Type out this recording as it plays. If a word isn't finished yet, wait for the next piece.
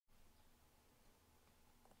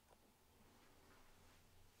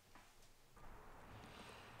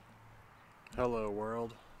Hello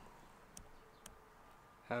world.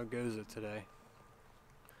 How goes it today?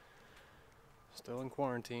 Still in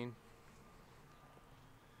quarantine.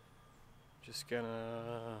 Just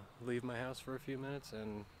gonna leave my house for a few minutes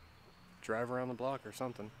and drive around the block or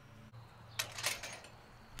something.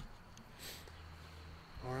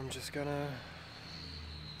 Or I'm just gonna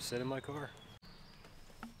sit in my car.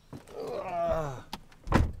 Ugh.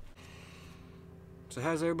 So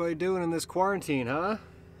how's everybody doing in this quarantine, huh?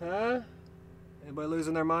 Anybody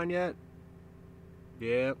losing their mind yet?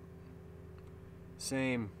 Yep.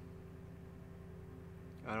 Same.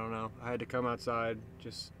 I don't know. I had to come outside,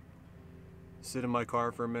 just sit in my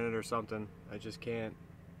car for a minute or something. I just can't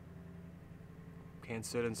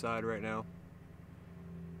sit inside right now.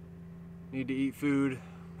 Need to eat food.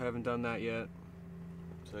 Haven't done that yet.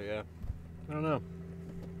 So yeah, I don't know.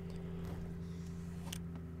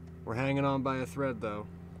 We're hanging on by a thread though.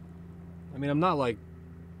 I mean, I'm not like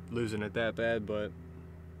losing it that bad, but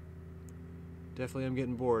definitely I'm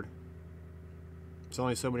getting bored. There's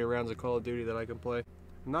only so many rounds of Call of Duty that I can play.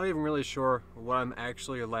 I'm not even really sure what I'm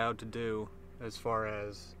actually allowed to do as far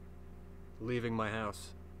as leaving my house.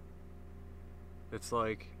 It's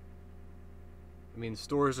like, I mean,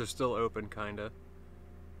 stores are still open kinda,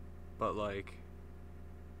 but like,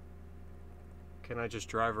 can I just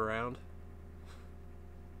drive around?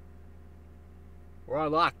 We're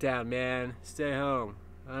on lockdown, man. Stay home.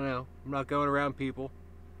 I don't know. I'm not going around people.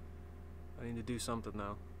 I need to do something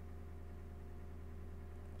though.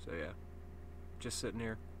 So yeah, just sitting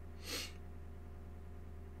here.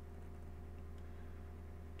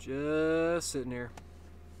 Just sitting here.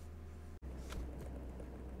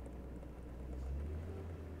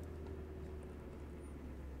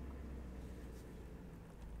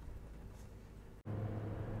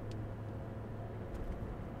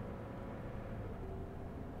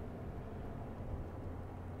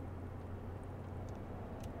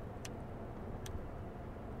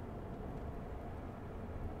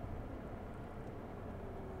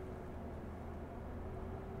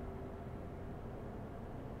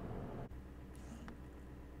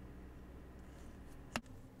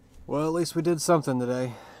 Well, at least we did something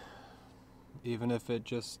today. Even if it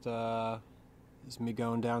just is me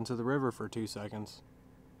going down to the river for 2 seconds.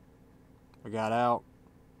 I got out,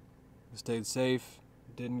 stayed safe,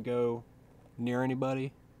 didn't go near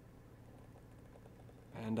anybody,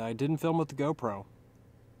 and I didn't film with the GoPro.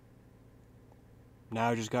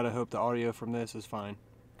 Now I just gotta hope the audio from this is fine.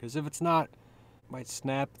 Because if it's not, I might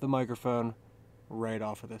snap the microphone right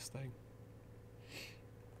off of this thing.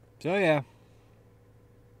 So yeah.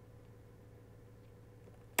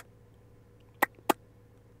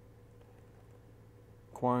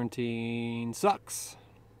 Quarantine sucks.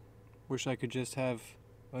 Wish I could just have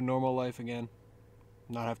a normal life again.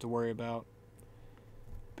 Not have to worry about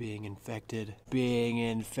being infected.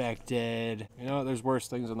 You know, there's worse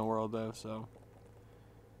things in the world though, so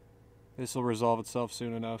this will resolve itself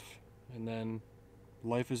soon enough, and then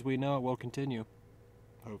life as we know it will continue.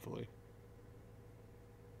 Hopefully.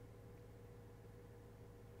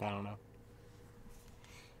 I don't know.